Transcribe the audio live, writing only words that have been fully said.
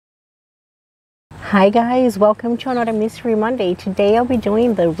Hi guys, welcome to another Mystery Monday. Today I'll be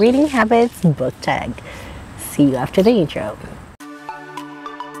doing the Reading Habits book tag. See you after the intro.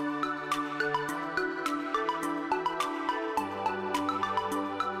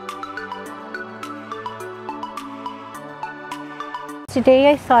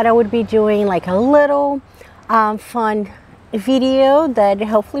 Today I thought I would be doing like a little fun video that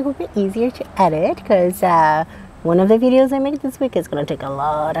hopefully will be easier to edit, because one of the videos I make this week is going to take a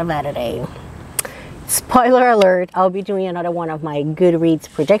lot of editing. Spoiler alert, I'll be doing another one of my Goodreads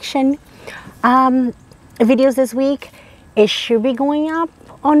prediction videos this week. It should be going up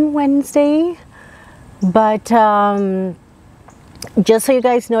on Wednesday, but just so you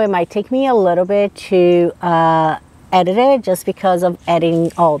guys know, it might take me a little bit to edit it, just because of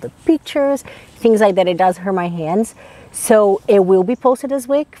editing all the pictures, things like that. It does hurt my hands. So it will be posted this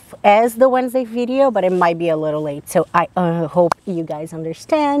week as the Wednesday video, but it might be a little late. So I hope you guys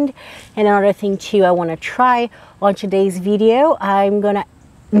understand. And another thing too, I want to try on today's video, I'm going to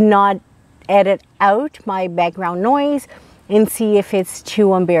not edit out my background noise and see if it's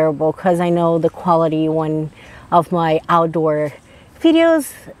too unbearable, because I know the quality one of my outdoor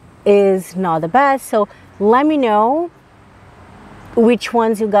videos is not the best. So let me know which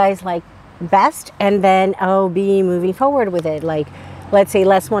ones you guys like best, and then I'll be moving forward with it. Like, let's say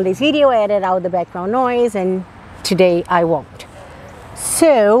last Monday's video I edited out the background noise, and today I won't.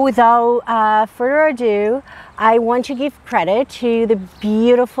 So without further ado, I want to give credit to the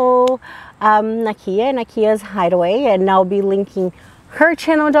beautiful Nakia's Hideaway, and I'll be linking her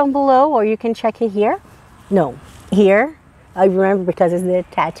channel down below, or you can check it here. No, here. I remember because it's the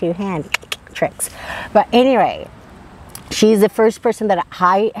tattoo hand tricks. But anyway, she's the first person that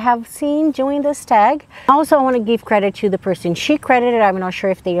I have seen doing this tag. Also, I want to give credit to the person she credited. I'm not sure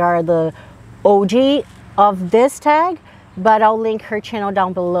if they are the OG of this tag, but I'll link her channel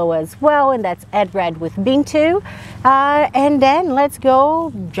down below as well, and that's Ed Red with Bing 2. And then let's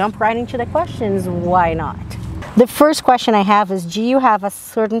go jump right into the questions. Why not? The first question I have is, do you have a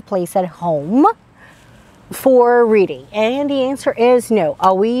certain place at home for reading? And the answer is no.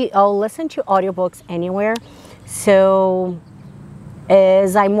 I'll listen to audiobooks anywhere. So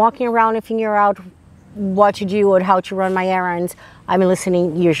as I'm walking around and figuring out what to do or how to run my errands, I'm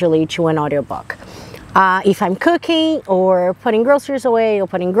listening usually to an audiobook. If I'm cooking or putting groceries away or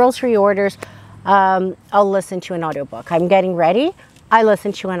putting grocery orders, I'll listen to an audiobook. I'm getting ready, I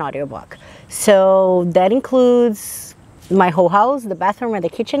listen to an audiobook. So that includes my whole house, the bathroom and the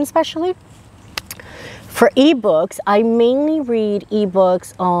kitchen especially. For ebooks, I mainly read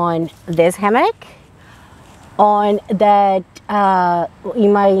ebooks on this hammock, on that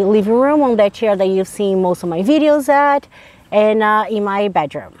in my living room, on that chair that you've seen most of my videos at, and in my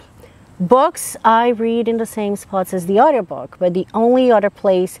bedroom. Books I read in the same spots as the audiobook, but the only other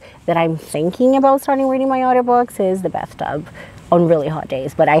place that I'm thinking about starting reading my audiobooks is the bathtub on really hot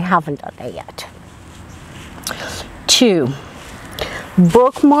days, but I haven't done that yet. 2,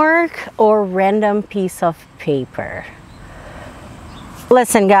 bookmark or random piece of paper.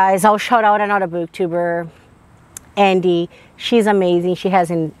 Listen guys, I'll shout out another booktuber, Andy. She's amazing. She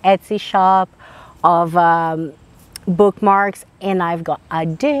has an Etsy shop of bookmarks, and I've got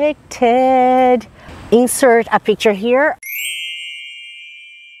addicted. Insert a picture here.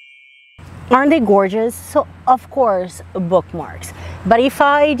 Aren't they gorgeous? So of course bookmarks, but if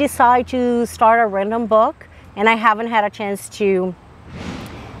I decide to start a random book and I haven't had a chance to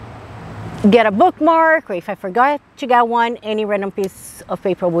get a bookmark, or if I forgot to get one, any random piece of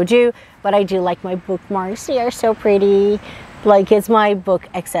paper will do. But I do like my bookmarks. They are so pretty. Like, it's my book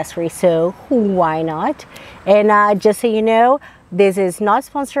accessory, so why not? And just so you know, this is not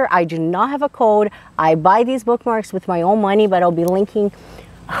sponsored. I do not have a code. I buy these bookmarks with my own money, but I'll be linking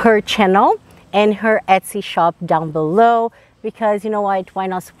her channel and her Etsy shop down below, because you know what, why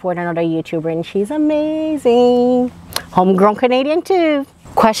not support another YouTuber? And she's amazing. Homegrown Canadian too.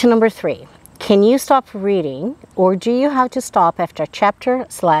 Question number 3. Can you stop reading, or do you have to stop after a chapter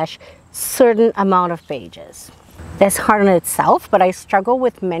 / certain amount of pages? That's hard in itself, but I struggle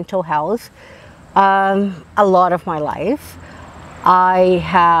with mental health a lot of my life. I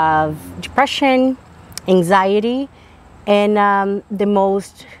have depression, anxiety, and the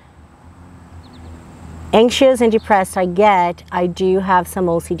most anxious and depressed I get, I do have some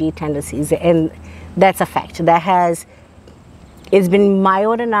OCD tendencies, and that's a fact. It's been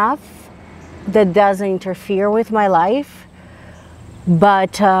mild enough that doesn't interfere with my life,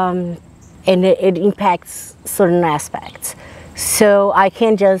 but and it impacts certain aspects. So I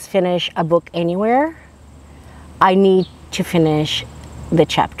can't just finish a book anywhere. I need to finish the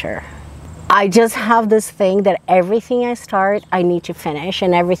chapter. I just have this thing that everything I start, I need to finish,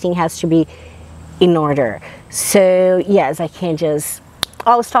 and everything has to be in order. So yes, I can't just,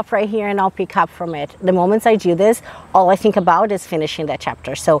 I'll stop right here and I'll pick up from it. The moments I do this, all I think about is finishing that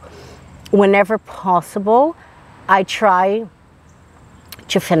chapter. So whenever possible, I try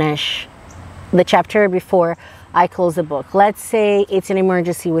to finish the chapter before I close the book. Let's say it's an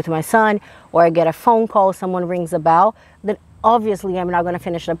emergency with my son, or I get a phone call, someone rings a bell, then obviously I'm not going to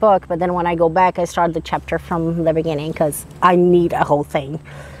finish the book, but then when I go back, I start the chapter from the beginning because I need a whole thing.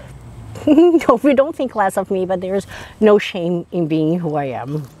 Hope you don't think less of me, but there's no shame in being who I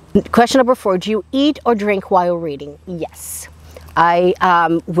am. Question number 4, do you eat or drink while reading? Yes. I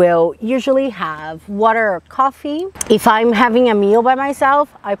will usually have water or coffee. If I'm having a meal by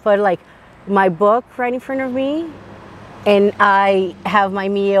myself, I put like my book right in front of me and I have my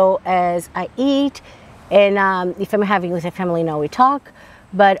meal as I eat. And if I'm having with a family, now we talk.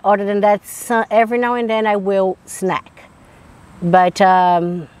 But other than that, every now and then I will snack. But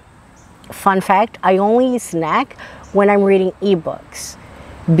fun fact, I only snack when I'm reading ebooks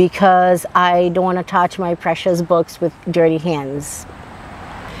because I don't want to touch my precious books with dirty hands.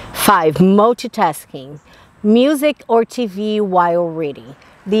 5, multitasking, music or TV while reading.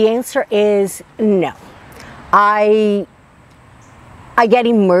 The answer is no. I get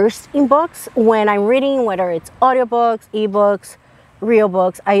immersed in books when I'm reading, whether it's audiobooks, ebooks, real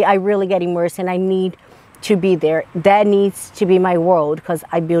books. I really get immersed and I need to be there. That needs to be my world because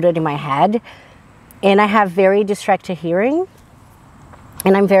I build it in my head. And I have very distracted hearing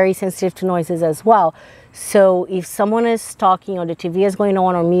and I'm very sensitive to noises as well. So if someone is talking or the TV is going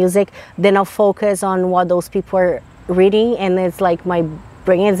on or music, then I'll focus on what those people are reading, and it's like my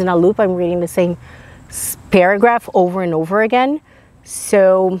brain is in a loop. I'm reading the same paragraph over and over again.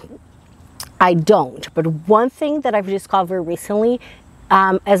 So I don't. But one thing that I've discovered recently,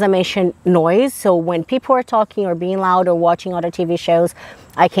 as I mentioned, noise. So when people are talking or being loud or watching other TV shows,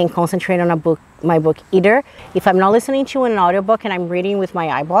 I can't concentrate on my book either. If I'm not listening to an audiobook and I'm reading with my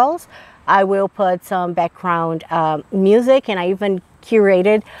eyeballs, I will put some background music, and I even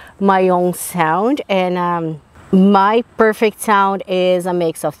curated my own sound. And my perfect sound is a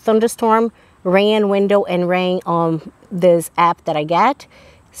mix of thunderstorm, rain, window, and rain on this app that I get.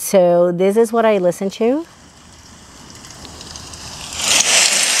 So this is what I listen to.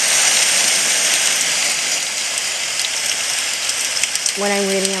 When I'm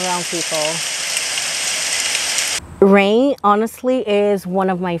reading around people. Rain, honestly, is one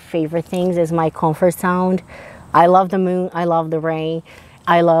of my favorite things, is my comfort sound. I love the moon, I love the rain,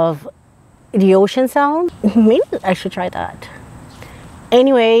 I love the ocean sound. Maybe I should try that.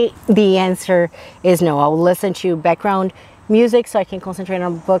 Anyway, the answer is no. I'll listen to background music so I can concentrate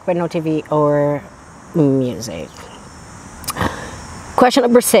on a book, but no TV or music. Question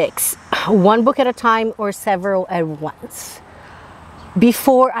number 6, one book at a time or several at once?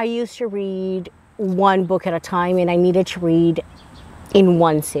 Before, I used to read one book at a time and I needed to read in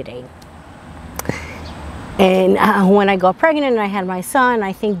one sitting. And when I got pregnant and I had my son,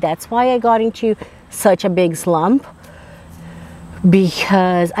 I think that's why I got into such a big slump,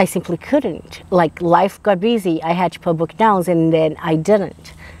 because I simply couldn't. Like, life got busy, I had to put book down, and then I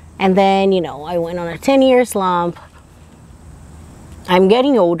didn't. And then, you know, I went on a 10-year slump. I'm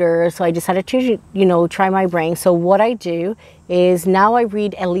getting older, so I decided to, you know, try my brain. So what I do is now I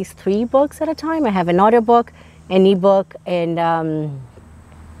read at least 3 books at a time. I have an audiobook, an ebook, and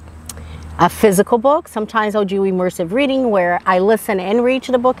a physical book. Sometimes I'll do immersive reading where I listen and read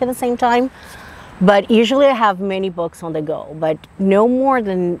to the book at the same time. But usually I have many books on the go, but no more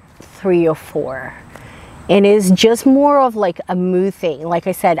than 3 or 4. And it's just more of like a mood thing. Like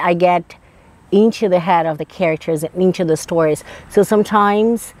I said, I get into the head of the characters and into the stories. So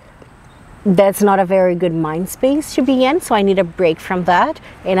sometimes that's not a very good mind space to be in. So I need a break from that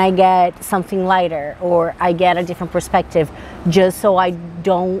and I get something lighter, or I get a different perspective, just so I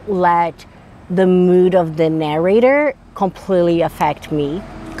don't let the mood of the narrator completely affect me,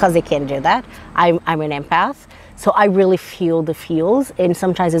 because they can't do that. I'm an empath, so I really feel the feels, and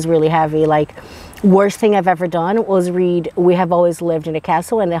sometimes it's really heavy. Like, worst thing I've ever done was read We Have Always Lived in a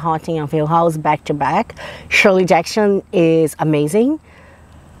Castle and The Haunting of Hill House back to back. Shirley Jackson is amazing,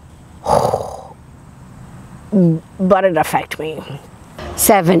 but it affected me.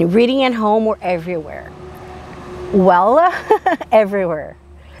 7, reading at home or everywhere? Well, everywhere.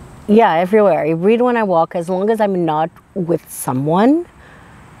 Yeah, everywhere. I read when I walk, as long as I'm not with someone.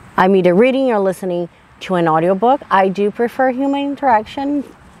 I'm either reading or listening to an audiobook. I do prefer human interaction,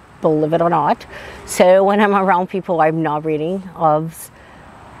 believe it or not. So when I'm around people, I'm not reading.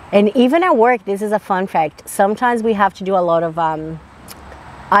 And even at work, this is a fun fact. Sometimes we have to do a lot of,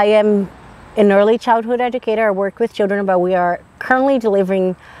 I am an early childhood educator. I work with children, but we are currently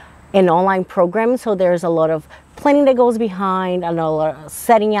delivering an online program, so there's a lot of planning that goes behind and a lot of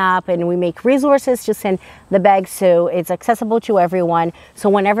setting up, and we make resources to send the bag so it's accessible to everyone. So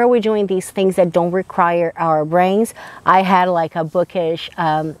whenever we're doing these things that don't require our brains, I had like a bookish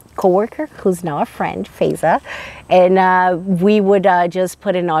coworker who's now a friend, Faiza, and we would just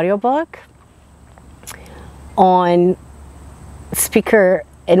put an audiobook on speaker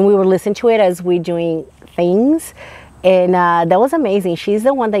and we would listen to it as we're doing things. And that was amazing. She's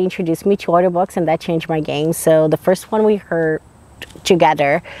the one that introduced me to audiobooks, and that changed my game. So the first one we heard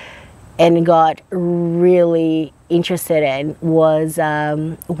together and got really interested in was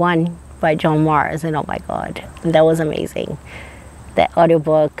one by John Mars, and oh my God, that was amazing. That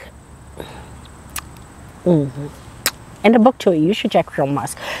audiobook. And the book too, you should check John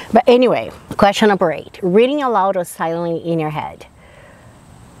Mars. But anyway, question number 8. Reading aloud or silently in your head.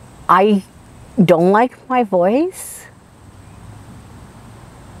 I don't like my voice,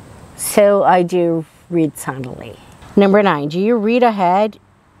 so I do read silently. Number 9, do you read ahead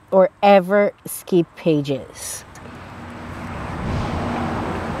or ever skip pages?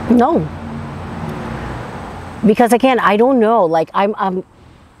 No. Because again, I don't know, like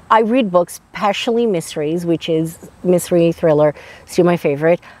I read books, especially mysteries, which is mystery thriller, still my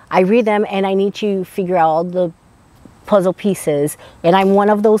favorite. I read them and I need to figure out the puzzle pieces, and I'm one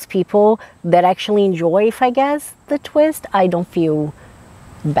of those people that actually enjoy if I guess the twist. I don't feel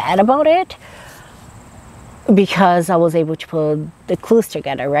bad about it because I was able to put the clues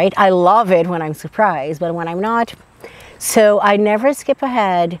together, right? I love it when I'm surprised, but when I'm not. So I never skip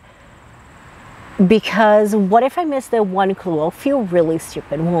ahead, because what if I miss the one clue? I'll feel really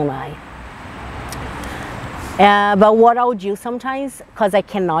stupid, won't I? But what I'll do sometimes, because I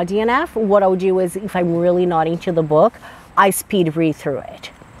cannot DNF, what I'll do is if I'm really not into the book, I speed read through it.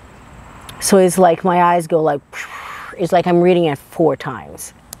 So it's like my eyes go like, it's like I'm reading it 4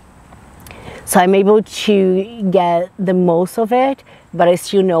 times. So I'm able to get the most of it, but I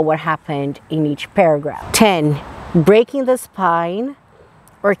still know what happened in each paragraph. 10, breaking the spine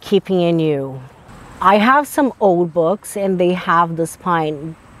or keeping it new. I have some old books and they have the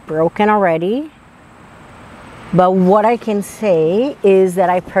spine broken already. But what I can say is that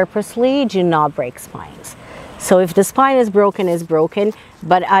I purposely do not break spines. So if the spine is broken, it's broken.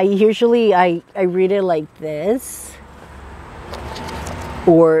 But I usually, I read it like this.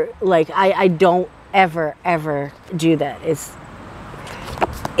 Or like, I don't ever do that.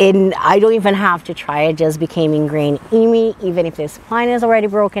 And I don't even have to try. It just became ingrained in me, even if the spine is already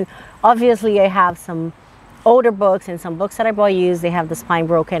broken. Obviously, I have some older books and some books that I bought used, they have the spine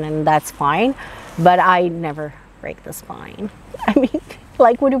broken, and that's fine. But I never break the spine. I mean,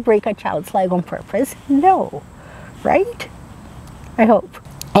 like, would you break a child's leg on purpose? No, right? I hope.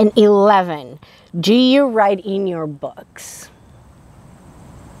 And 11, do you write in your books?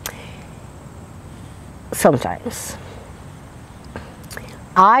 Sometimes.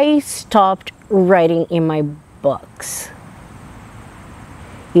 I stopped writing in my books,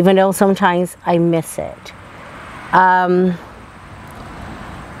 even though sometimes I miss it.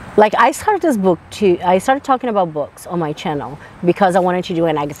 Like I started this book too, I started talking about books on my channel because I wanted to do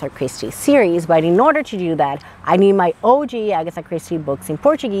an Agatha Christie series, but in order to do that, I need my OG Agatha Christie books in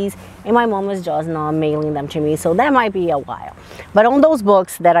Portuguese, and my mom was just not mailing them to me, so that might be a while. But on those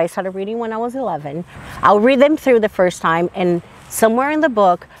books that I started reading when I was 11, I'll read them through the first time, and somewhere in the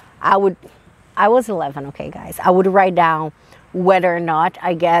book, I was 11, okay guys, I would write down whether or not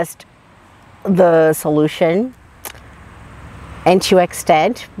I guessed the solution, and to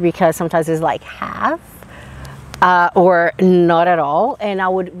extent, because sometimes it's like half or not at all, and I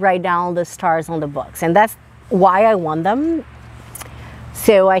would write down the stars on the books, and that's why I want them,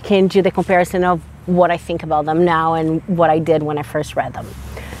 so I can do the comparison of what I think about them now and what I did when I first read them.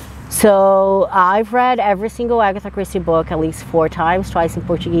 So I've read every single Agatha Christie book at least 4 times, twice in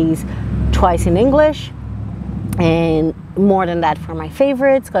Portuguese, twice in English, and more than that for my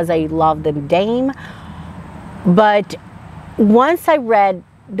favorites because I love the Dame. But once I read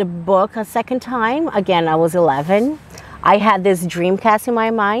the book a second time, again, I was 11, I had this dream cast in my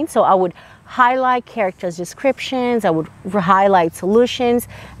mind, so I would highlight characters' descriptions, I would highlight solutions,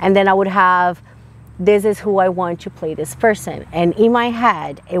 and then I would have, this is who I want to play this person. And in my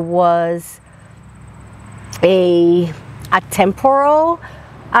head, it was a temporal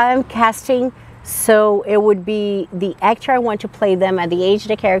casting. So it would be the actor I want to play them at the age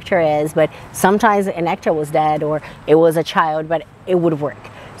the character is, but sometimes an actor was dead or it was a child, but it would work.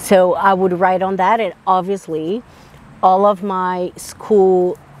 So I would write on that, and obviously all of my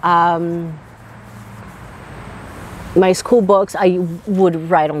school books, I would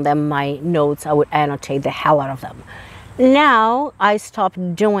write on them my notes. I would annotate the hell out of them. Now I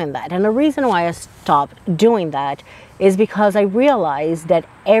stopped doing that. And the reason why I stopped doing that is because I realized that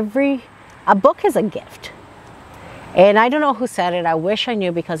a book is a gift. And I don't know who said it. I wish I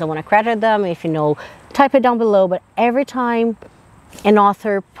knew, because I want to credit them. If you know, type it down below. But every time an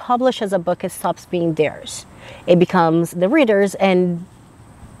author publishes a book, it stops being theirs. It becomes the reader's, and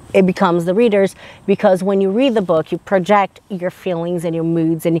it becomes the reader's because when you read the book, you project your feelings and your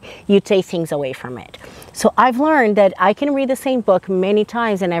moods, and you take things away from it. So I've learned that I can read the same book many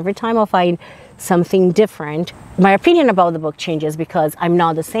times, and every time I'll find something different. My opinion about the book changes because I'm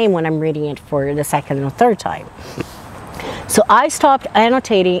not the same when I'm reading it for the second or third time. So I stopped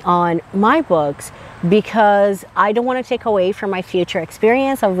annotating on my books because I don't want to take away from my future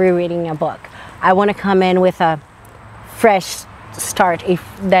experience of rereading a book. I want to come in with a fresh start, if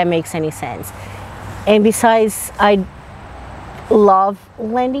that makes any sense. And besides, I love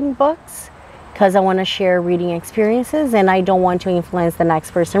lending books because I want to share reading experiences, and I don't want to influence the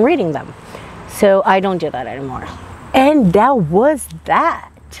next person reading them. So I don't do that anymore. And that was that.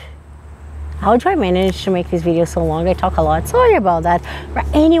 How do I manage to make these videos so long? I talk a lot. Sorry about that. But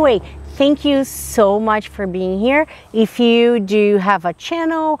anyway, thank you so much for being here. If you do have a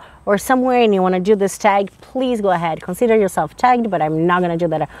channel or somewhere and you want to do this tag, please go ahead. Consider yourself tagged, but I'm not going to do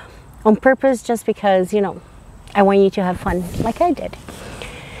that on purpose, just because, you know, I want you to have fun like I did.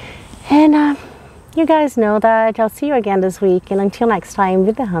 And you guys know that I'll see you again this week. And until next time,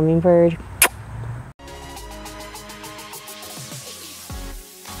 with the hummingbird.